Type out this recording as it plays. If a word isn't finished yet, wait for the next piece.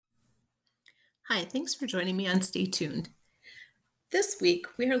Hi, thanks for joining me on Stay Tuned. This week,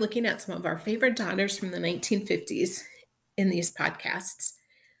 we are looking at some of our favorite daughters from the 1950s in these podcasts.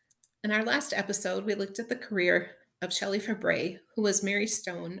 In our last episode, we looked at the career of Shelley Fabre, who was Mary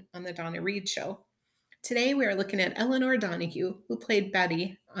Stone on The Donna Reed Show. Today, we are looking at Eleanor Donahue, who played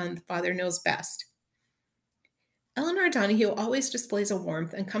Betty on Father Knows Best. Eleanor Donahue always displays a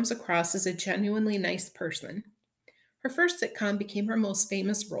warmth and comes across as a genuinely nice person. Her first sitcom became her most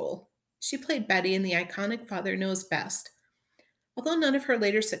famous role. She played Betty in the iconic Father Knows Best. Although none of her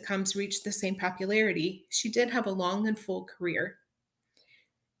later sitcoms reached the same popularity, she did have a long and full career.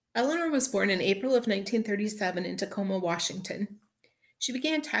 Eleanor was born in April of 1937 in Tacoma, Washington. She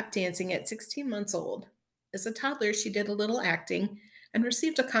began tap dancing at 16 months old. As a toddler, she did a little acting and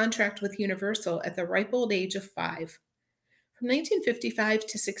received a contract with Universal at the ripe old age of 5. From 1955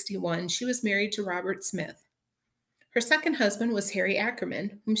 to 61, she was married to Robert Smith. Her second husband was Harry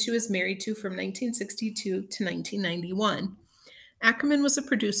Ackerman, whom she was married to from 1962 to 1991. Ackerman was a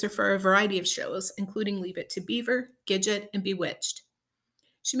producer for a variety of shows, including Leave It to Beaver, Gidget, and Bewitched.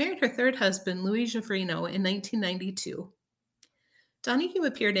 She married her third husband, Louis Javrino, in 1992. Donahue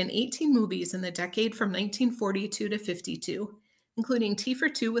appeared in 18 movies in the decade from 1942 to 52, including Tea for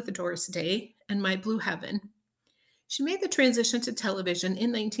Two with Doris Day and My Blue Heaven. She made the transition to television in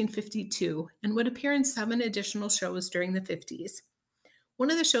 1952 and would appear in 7 additional shows during the 50s.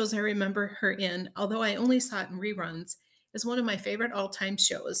 One of the shows I remember her in, although I only saw it in reruns, is one of my favorite all-time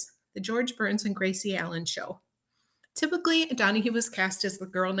shows, The George Burns and Gracie Allen Show. Typically, Donahue was cast as the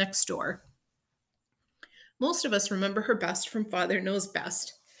girl next door. Most of us remember her best from Father Knows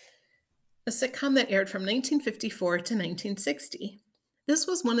Best, a sitcom that aired from 1954 to 1960. This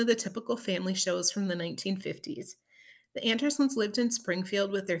was one of the typical family shows from the 1950s. The Andersons lived in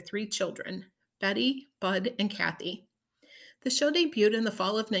Springfield with their 3 children, Betty, Bud, and Kathy. The show debuted in the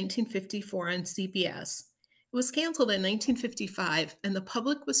fall of 1954 on CBS. It was canceled in 1955, and the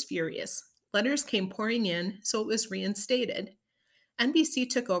public was furious. Letters came pouring in, so it was reinstated. NBC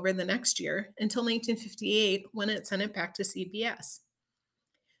took over the next year until 1958 when it sent it back to CBS.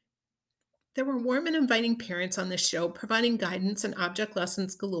 There were warm and inviting parents on this show providing guidance and object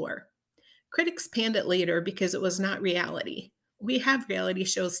lessons galore. Critics panned it later because it was not reality. We have reality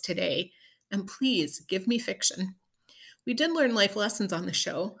shows today, and please give me fiction. We did learn life lessons on the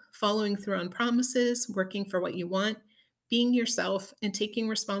show, following through on promises, working for what you want, being yourself, and taking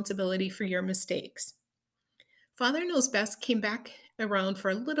responsibility for your mistakes. Father Knows Best came back around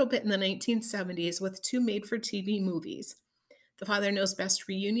for a little bit in the 1970s with 2 made-for-TV movies, The Father Knows Best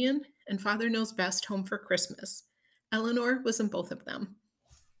Reunion and Father Knows Best Home for Christmas. Eleanor was in both of them.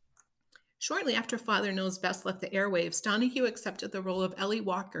 Shortly after Father Knows Best left the airwaves, Donahue accepted the role of Ellie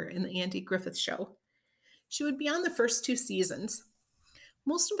Walker in The Andy Griffith Show. She would be on the first 2 seasons.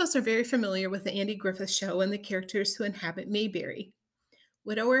 Most of us are very familiar with the Andy Griffith Show and the characters who inhabit Mayberry.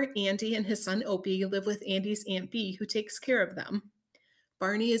 Widower Andy and his son Opie live with Andy's Aunt Bee, who takes care of them.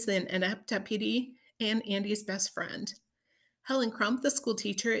 Barney is an inept deputy and Andy's best friend. Helen Crump, the school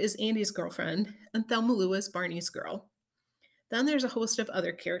teacher, is Andy's girlfriend, and Thelma Lou is Barney's girl. Then there's a host of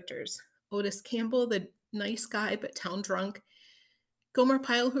other characters. Otis Campbell, the nice guy but town drunk, Gomer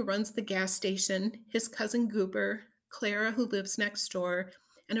Pyle, who runs the gas station, his cousin Goober, Clara, who lives next door,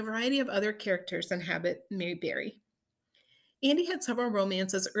 and a variety of other characters inhabit Mayberry. Andy had several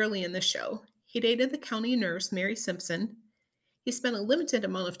romances early in the show. He dated the county nurse, Mary Simpson. He spent a limited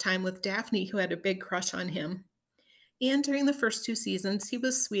amount of time with Daphne, who had a big crush on him. And during the first 2 seasons, he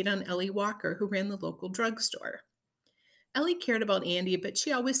was sweet on Ellie Walker, who ran the local drugstore. Ellie cared about Andy, but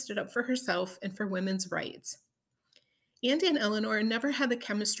she always stood up for herself and for women's rights. Andy and Eleanor never had the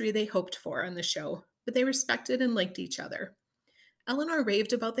chemistry they hoped for on the show, but they respected and liked each other. Eleanor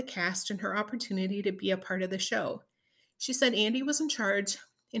raved about the cast and her opportunity to be a part of the show. She said Andy was in charge,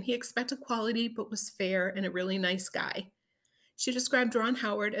 and he expected quality but was fair and a really nice guy. She described Ron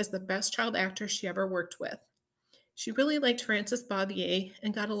Howard as the best child actor she ever worked with. She really liked Frances Bobbier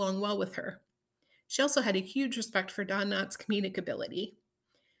and got along well with her. She also had a huge respect for Don Knotts' comedic ability.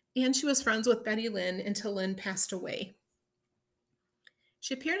 And she was friends with Betty Lynn until Lynn passed away.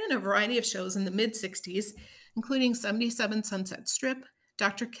 She appeared in a variety of shows in the mid-60s, including 77 Sunset Strip,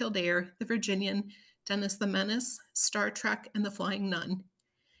 Dr. Kildare, The Virginian, Dennis the Menace, Star Trek, and The Flying Nun.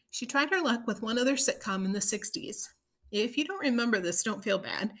 She tried her luck with one other sitcom in the 60s. If you don't remember this, don't feel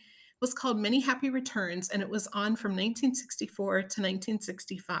bad. It was called Many Happy Returns, and it was on from 1964 to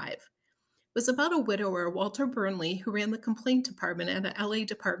 1965. It was about a widower, Walter Burnley, who ran the complaint department at an LA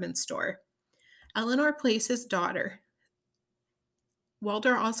department store. Eleanor plays his daughter.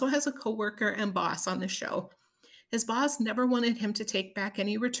 Walter also has a coworker and boss on the show. His boss never wanted him to take back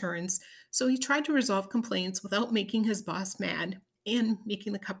any returns, so he tried to resolve complaints without making his boss mad and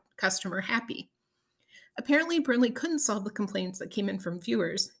making the customer happy. Apparently, Burnley couldn't solve the complaints that came in from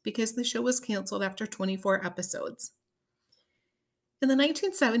viewers because the show was canceled after 24 episodes. In the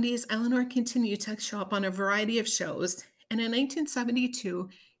 1970s, Eleanor continued to show up on a variety of shows, and in 1972,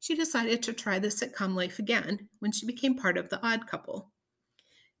 she decided to try the sitcom life again when she became part of The Odd Couple.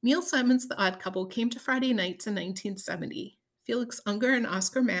 Neil Simon's The Odd Couple came to Friday nights in 1970. Felix Unger and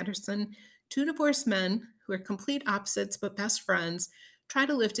Oscar Madison, two divorced men who are complete opposites but best friends, try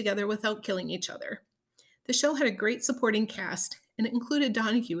to live together without killing each other. The show had a great supporting cast, and it included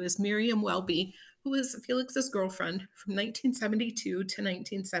Donahue as Miriam Welby, who was Felix's girlfriend from 1972 to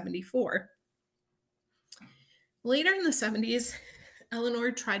 1974. Later in the 70s,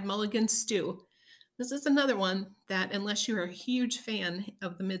 Eleanor tried Mulligan's Stew. This is another one that, unless you're a huge fan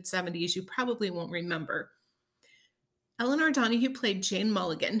of the mid 70s, you probably won't remember. Eleanor Donahue played Jane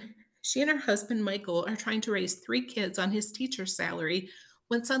Mulligan. She and her husband Michael are trying to raise 3 kids on his teacher's salary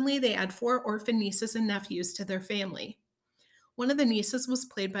when suddenly they add 4 orphan nieces and nephews to their family. One of the nieces was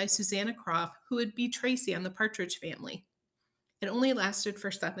played by Susanna Croft, who would be Tracy on The Partridge Family. It only lasted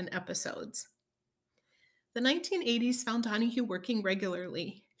for 7 episodes. The 1980s found Donahue working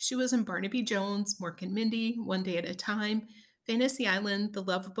regularly. She was in Barnaby Jones, Mork and Mindy, One Day at a Time, Fantasy Island, The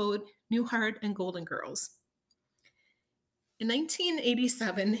Love Boat, Newhart, and Golden Girls. In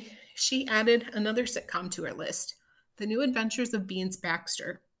 1987, she added another sitcom to her list, The New Adventures of Beans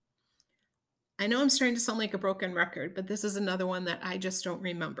Baxter. I know I'm starting to sound like a broken record, but this is another one that I just don't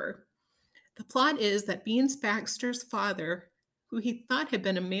remember. The plot is that Beans Baxter's father, who he thought had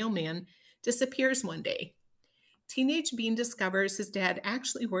been a mailman, disappears one day. Teenage Bean discovers his dad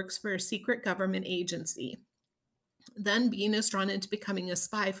actually works for a secret government agency. Then Bean is drawn into becoming a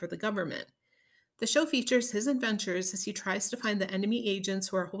spy for the government. The show features his adventures as he tries to find the enemy agents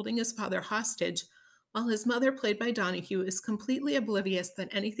who are holding his father hostage, while his mother, played by Donahue, is completely oblivious that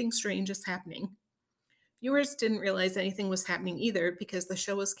anything strange is happening. Viewers didn't realize anything was happening either because the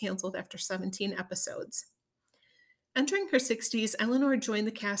show was canceled after 17 episodes. Entering her 60s, Eleanor joined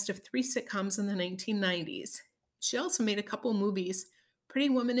the cast of 3 sitcoms in the 1990s. She also made a couple movies, Pretty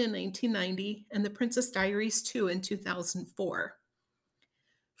Woman in 1990 and The Princess Diaries 2 in 2004.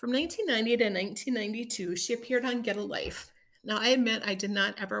 From 1990 to 1992, she appeared on Get a Life. Now, I admit I did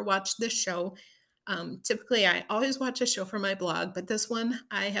not ever watch this show. Typically, I always watch a show for my blog, but this one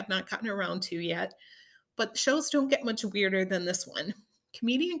I have not gotten around to yet. But shows don't get much weirder than this one.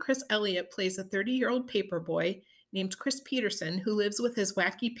 Comedian Chris Elliott plays a 30-year-old paperboy named Chris Peterson who lives with his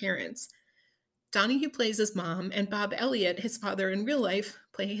wacky parents. Donahue plays his mom, and Bob Elliott, his father in real life,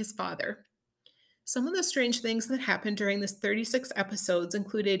 play his father. Some of the strange things that happened during this 36 episodes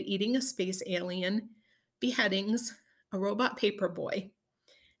included eating a space alien, beheadings, a robot paperboy.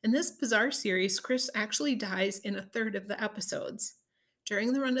 In this bizarre series, Chris actually dies in a third of the episodes.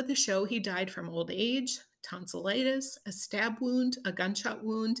 During the run of the show, he died from old age, tonsillitis, a stab wound, a gunshot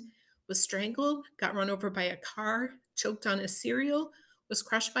wound, was strangled, got run over by a car, choked on his cereal, was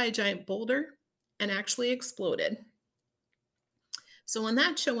crushed by a giant boulder, and actually exploded. So when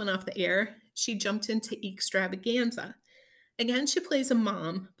that show went off the air, she jumped into Extravaganza. Again, she plays a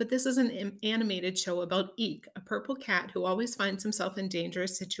mom, but this is an animated show about Eek, a purple cat who always finds himself in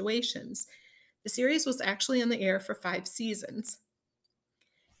dangerous situations. The series was actually on the air for 5 seasons.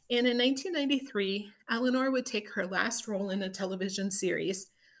 And in 1993, Eleanor would take her last role in a television series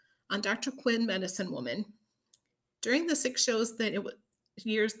on Dr. Quinn, Medicine Woman. During the 6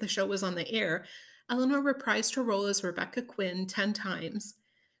 years the show was on the air, Eleanor reprised her role as Rebecca Quinn 10 times.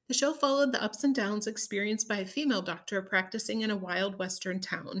 The show followed the ups and downs experienced by a female doctor practicing in a wild western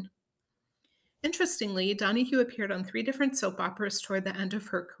town. Interestingly, Donahue appeared on 3 different soap operas toward the end of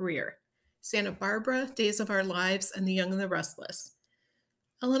her career: Santa Barbara, Days of Our Lives, and The Young and the Restless.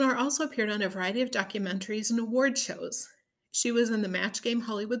 Eleanor also appeared on a variety of documentaries and award shows. She was in the Match Game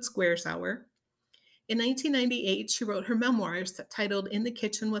Hollywood Squares Hour. In 1998, she wrote her memoirs titled In the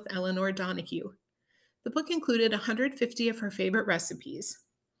Kitchen with Eleanor Donahue. The book included 150 of her favorite recipes.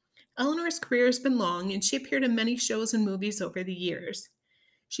 Eleanor's career has been long, and she appeared in many shows and movies over the years.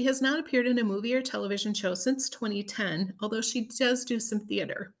 She has not appeared in a movie or television show since 2010, although she does do some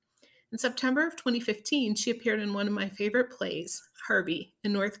theater. In September of 2015, she appeared in one of my favorite plays, Harvey,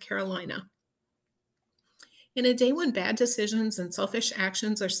 in North Carolina. In a day when bad decisions and selfish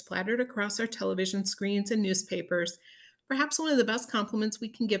actions are splattered across our television screens and newspapers, perhaps one of the best compliments we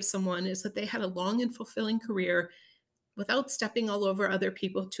can give someone is that they had a long and fulfilling career without stepping all over other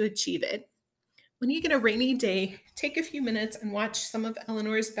people to achieve it. When you get a rainy day, take a few minutes and watch some of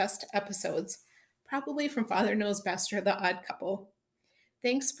Eleanor's best episodes. probably from Father Knows Best or The Odd Couple.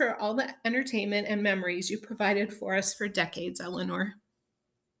 Thanks for all the entertainment and memories you provided for us for decades, Eleanor.